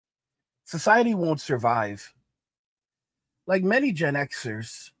Society won't survive. Like many Gen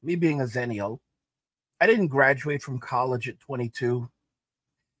Xers, me being a Zennial, I didn't graduate from college at 22.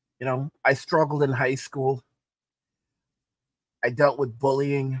 I struggled in high school. I dealt with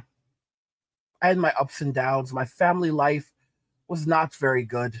bullying. I had my ups and downs. My family life was not very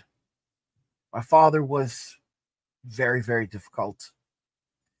good. My father was very, very difficult.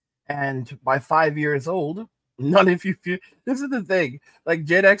 And by 5 years old, none of you feel this is the thing. Like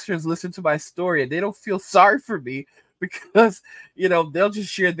Gen Xers listen to my story and they don't feel sorry for me because they'll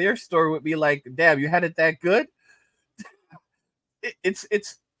just share their story with me like, damn, you had it that good. But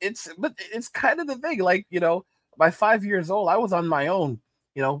it's kind of the thing. Like, by 5 years old, I was on my own,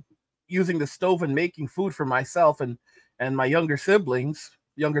 you know, using the stove and making food for myself and my younger sibling.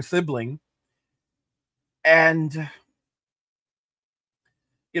 And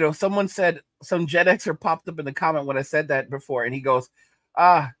someone said, some Gen Xer popped up in the comment when I said that before, and he goes,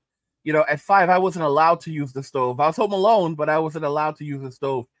 ah, at 5, I wasn't allowed to use the stove. I was home alone, but I wasn't allowed to use the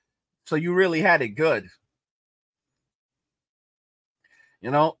stove. So you really had it good.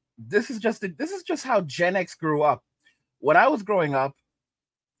 This is just how Gen X grew up. When I was growing up,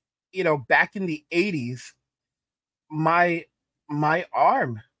 back in the 80s, my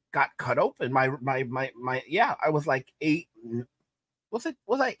arm got cut open. Yeah, I was like 8. Was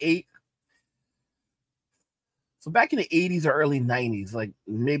I 8? So back in the 80s or early 90s, like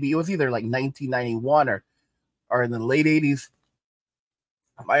maybe it was either like 1991 or in the late 80s,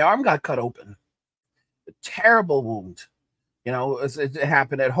 my arm got cut open. A terrible wound. It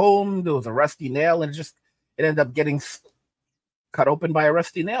happened at home. There was a rusty nail, and it ended up getting cut open by a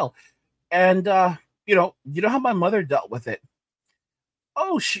rusty nail. And you know how my mother dealt with it.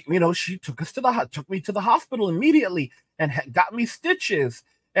 Oh, she took me to the hospital immediately and got me stitches,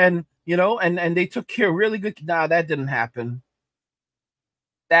 and and they took care really good. Nah, that didn't happen.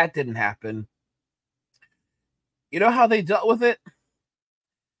 That didn't happen. You know how they dealt with it?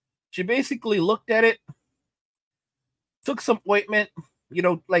 She basically looked at it, took some ointment,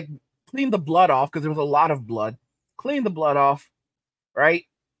 like cleaned the blood off because there was a lot of blood. Cleaned the blood off, right?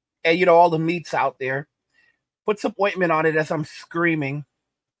 And all the meat's out there. Put some ointment on it as I'm screaming.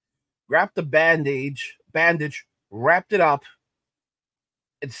 Wrapped the bandage, wrapped it up,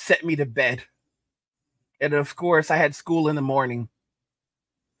 and sent me to bed. And of course, I had school in the morning.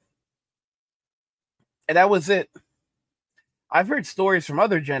 And that was it. I've heard stories from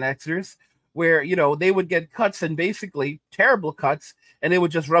other Gen Xers where, they would get cuts and basically terrible cuts, and they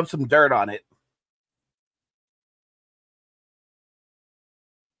would just rub some dirt on it.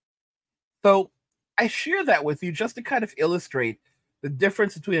 So I share that with you just to kind of illustrate the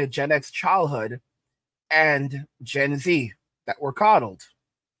difference between a Gen X childhood and Gen Z that were coddled.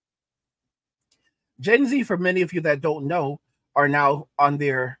 Gen Z, for many of you that don't know, are now on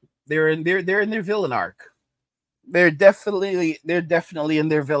they're in their villain arc. They're definitely in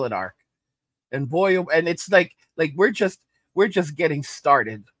their villain arc. And boy, and it's like we're just getting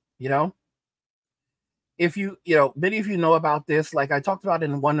started, If many of you know about this, like I talked about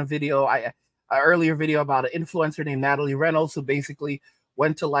in one video, an earlier video about an influencer named Natalie Reynolds, who basically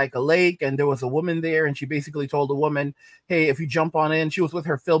went to like a lake and there was a woman there, and she basically told the woman, hey, if you jump on in, she was with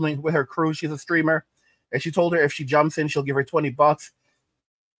her filming with her crew, she's a streamer, and she told her if she jumps in, she'll give her $20.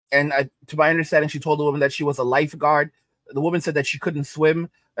 And to my understanding, she told the woman that she was a lifeguard. The woman said that she couldn't swim,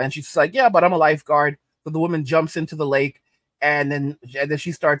 and she's like, yeah, but I'm a lifeguard. So the woman jumps into the lake, and then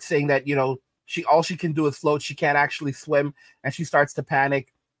she starts saying that all she can do is float. She can't actually swim, and she starts to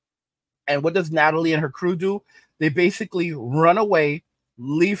panic. And what does Natalie and her crew do? They basically run away,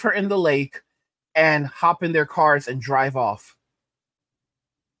 leave her in the lake, and hop in their cars and drive off.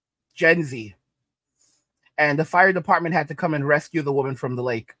 Gen Z. And the fire department had to come and rescue the woman from the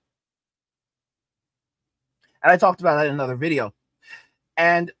lake. And I talked about that in another video.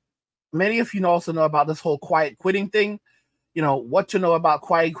 And many of you also know about this whole quiet quitting thing. What to know about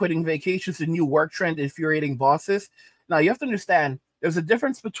quiet quitting vacations, the new work trend, infuriating bosses. Now, you have to understand, there's a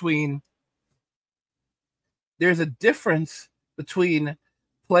difference between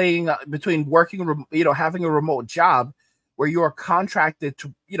working, having a remote job where you are contracted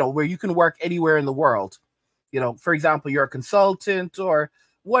to, where you can work anywhere in the world. For example, you're a consultant or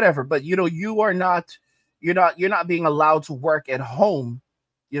whatever, but you're not being allowed to work at home.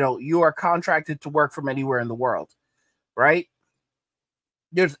 You are contracted to work from anywhere in the world, right?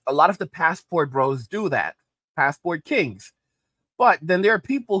 There's a lot of the passport bros do that, passport kings. But then there are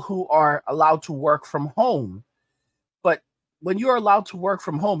people who are allowed to work from home. But when you're allowed to work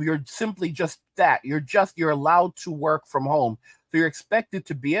from home, you're simply just that. You're allowed to work from home. So you're expected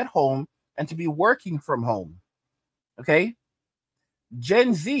to be at home and to be working from home. Okay?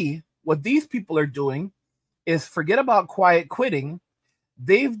 Gen Z what these people are doing is forget about quiet quitting.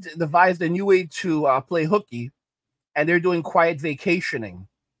 They've devised a new way to play hooky, and they're doing quiet vacationing.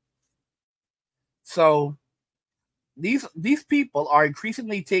 So these people are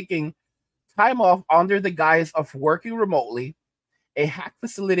increasingly taking time off under the guise of working remotely, a hack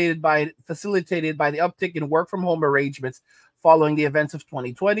facilitated by the uptick in work from home arrangements following the events of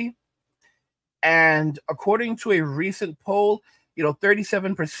 2020. And according to a recent poll,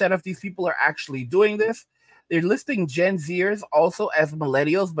 37% of these people are actually doing this. They're listing Gen Zers also as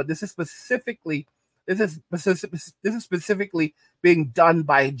millennials, but this is specifically being done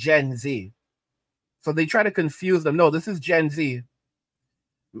by Gen Z. So they try to confuse them. No, this is Gen Z.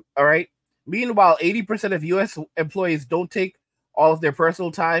 All right. Meanwhile, 80% of U.S. employees don't take all of their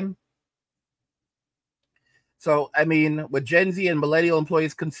personal time. So, I mean, with Gen Z and millennial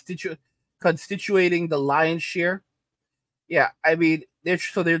employees constituting the lion's share, yeah, I mean, they're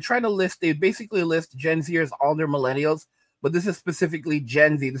trying to they basically list Gen Z as all their millennials, but this is specifically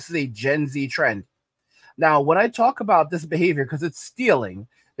Gen Z. This is a Gen Z trend. Now, when I talk about this behavior, because it's stealing,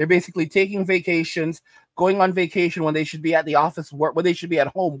 they're basically taking vacations, going on vacation when they should be at the office work, when they should be at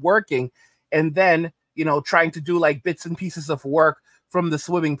home working, and then, trying to do like bits and pieces of work from the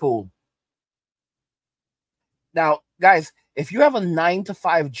swimming pool. Now, guys, if you have a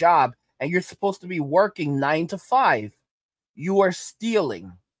 9-to-5 job and you're supposed to be working 9 to 5, you are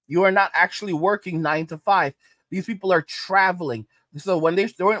stealing. You are not actually working 9 to 5. These people are traveling. So when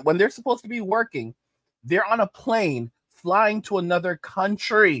they're supposed to be working, they're on a plane flying to another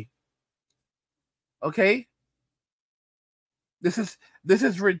country. Okay? This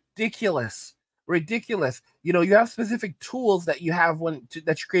is ridiculous. Ridiculous. You have specific tools that you have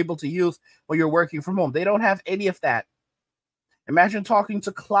that you're able to use when you're working from home. They don't have any of that. Imagine talking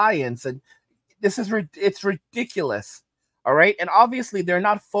to clients, and it's ridiculous. All right. And obviously they're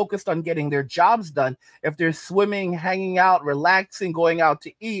not focused on getting their jobs done. If they're swimming, hanging out, relaxing, going out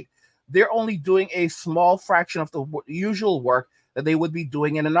to eat, they're only doing a small fraction of the usual work that they would be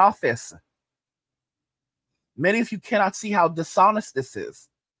doing in an office. Many of you cannot see how dishonest this is.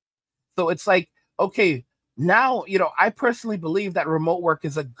 So it's like, okay, now, I personally believe that remote work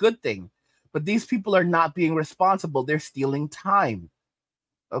is a good thing, but these people are not being responsible. They're stealing time.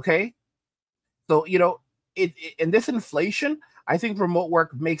 Okay. So, in this inflation, I think remote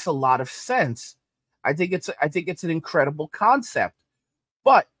work makes a lot of sense. I think it's an incredible concept,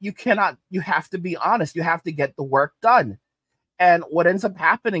 but you have to be honest. You have to get the work done. And what ends up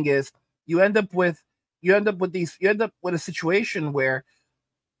happening is you end up with a situation where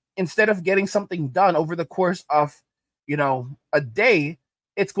instead of getting something done over the course of, a day,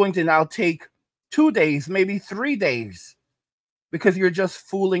 it's going to now take 2 days, maybe 3 days, because you're just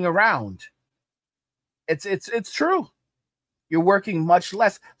fooling around. It's true. You're working much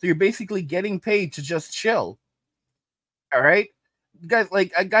less, so you're basically getting paid to just chill. All right, guys,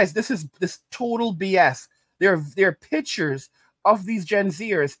 this total BS. There are pictures of these Gen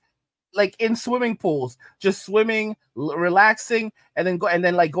Zers like in swimming pools, just swimming, relaxing, and then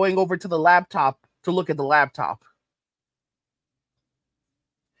going over to the laptop to look at the laptop.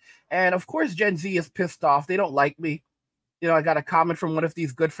 And of course, Gen Z is pissed off. They don't like me. I got a comment from one of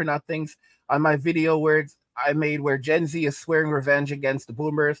these good for nothings on my video where Gen Z is swearing revenge against the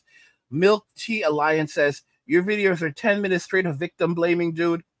boomers. Milk Tea Alliance says, your videos are 10 minutes straight of victim blaming,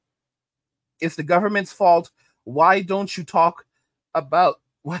 dude. It's the government's fault. Why don't you talk about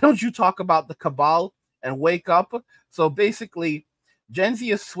the cabal and wake up? So basically, Gen Z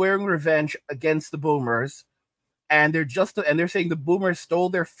is swearing revenge against the boomers, and they're saying the boomers stole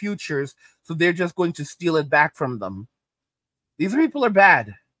their futures, so they're just going to steal it back from them. These people are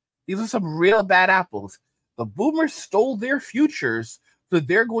bad. These are some real bad apples. The boomers stole their futures, so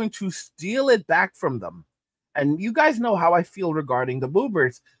they're going to steal it back from them. And you guys know how I feel regarding the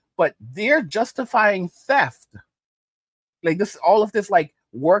boomers, but they're justifying theft. Like this, all of this, like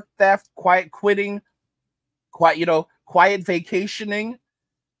work theft, quiet quitting, quiet vacationing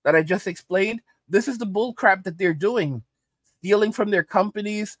that I just explained. This is the bull crap that they're doing. Stealing from their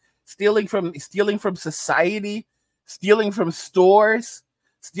companies, stealing from society, stealing from stores,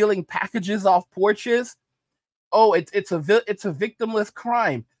 stealing packages off porches. Oh, it's a victimless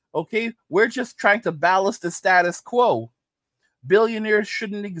crime. Okay, we're just trying to balance the status quo. Billionaires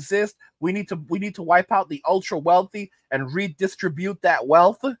shouldn't exist. We need to wipe out the ultra wealthy and redistribute that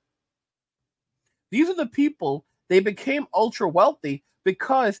wealth. These are the people. They became ultra wealthy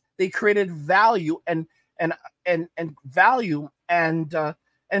because they created value and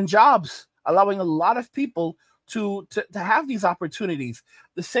jobs, allowing a lot of people to have these opportunities.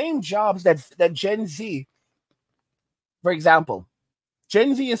 The same jobs that Gen Z, for example,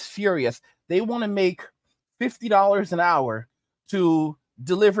 Gen Z is furious. They want to make $50 an hour to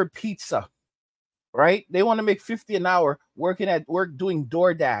deliver pizza, right? They want to make 50 an hour working at work doing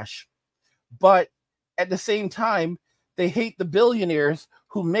DoorDash. But at the same time, they hate the billionaires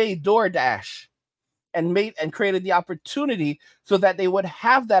who made DoorDash and created the opportunity so that they would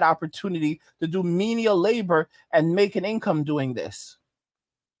have that opportunity to do menial labor and make an income doing this.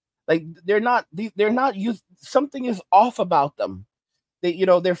 Like they're not used. Something is off about them.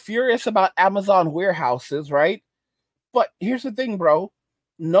 They're furious about Amazon warehouses, right? But here's the thing, bro.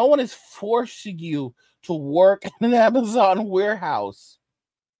 No one is forcing you to work in an Amazon warehouse.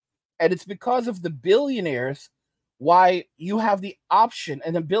 And it's because of the billionaires why you have the option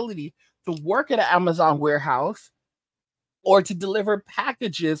and ability to work at an Amazon warehouse or to deliver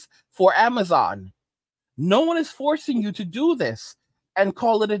packages for Amazon. No one is forcing you to do this and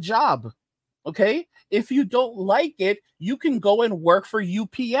call it a job. Okay? If you don't like it, you can go and work for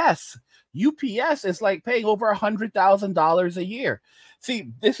UPS. UPS is like paying over $100,000 a year.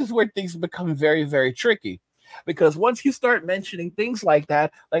 See, this is where things become very, very tricky. Because once you start mentioning things like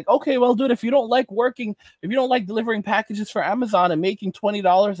that, like, okay, well, dude, if you don't like delivering packages for Amazon and making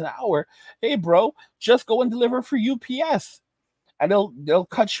 $20 an hour, hey, bro, just go and deliver for UPS. And they'll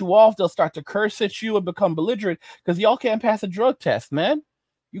cut you off. They'll start to curse at you and become belligerent because y'all can't pass a drug test, man.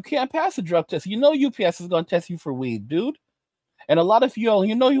 You can't pass a drug test. UPS is going to test you for weed, dude. And a lot of y'all,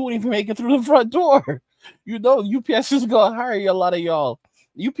 you wouldn't even make it through the front door. UPS is going to hire a lot of y'all.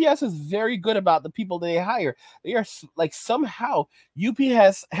 UPS is very good about the people they hire. They are like somehow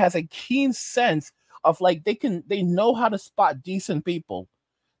UPS has a keen sense of like they know how to spot decent people.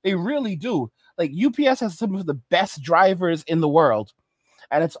 They really do. Like UPS has some of the best drivers in the world.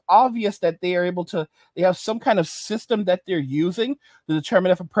 And it's obvious that they have some kind of system that they're using to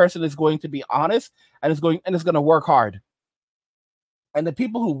determine if a person is going to be honest and is going to work hard. And the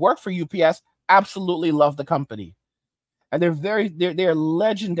people who work for UPS absolutely love the company. And they're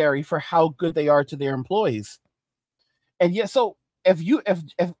legendary for how good they are to their employees. And yet, so if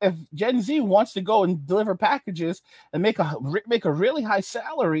Gen Z wants to go and deliver packages and make a really high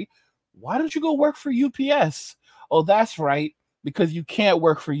salary, why don't you go work for UPS? Oh, that's right, because you can't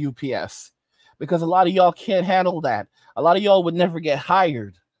work for UPS. Because a lot of y'all can't handle that. A lot of y'all would never get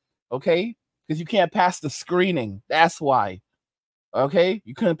hired, okay? Because you can't pass the screening. That's why, okay?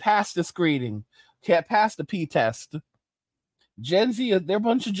 You couldn't pass the screening. Can't pass the P test. Gen Z, they're a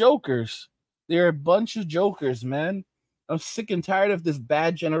bunch of jokers. They're a bunch of jokers, man. I'm sick and tired of this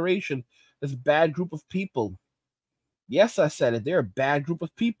bad generation, this bad group of people. Yes, I said it. They're a bad group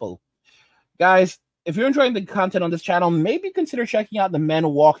of people. Guys, if you're enjoying the content on this channel, maybe consider checking out the Men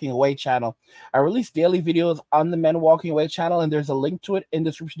Walking Away channel. I release daily videos on the Men Walking Away channel, and there's a link to it in the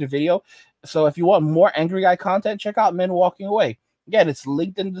description of the video. So if you want more Angry Guy content, check out Men Walking Away. Again, it's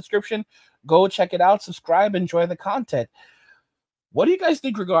linked in the description. Go check it out, subscribe, enjoy the content. What do you guys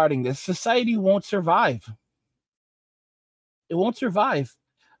think regarding this? Society won't survive. It won't survive.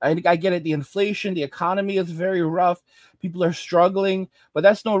 I get it. The inflation, the economy is very rough. People are struggling, but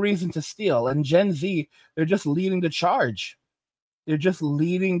that's no reason to steal. And Gen Z, they're just leading the charge. They're just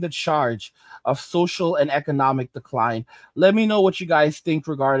leading the charge of social and economic decline. Let me know what you guys think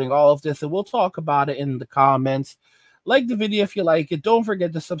regarding all of this, and we'll talk about it in the comments. Like the video if you like it. Don't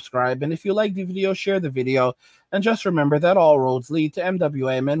forget to subscribe. And if you like the video, share the video. And just remember that all roads lead to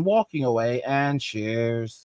MWA Men Walking Away. And cheers.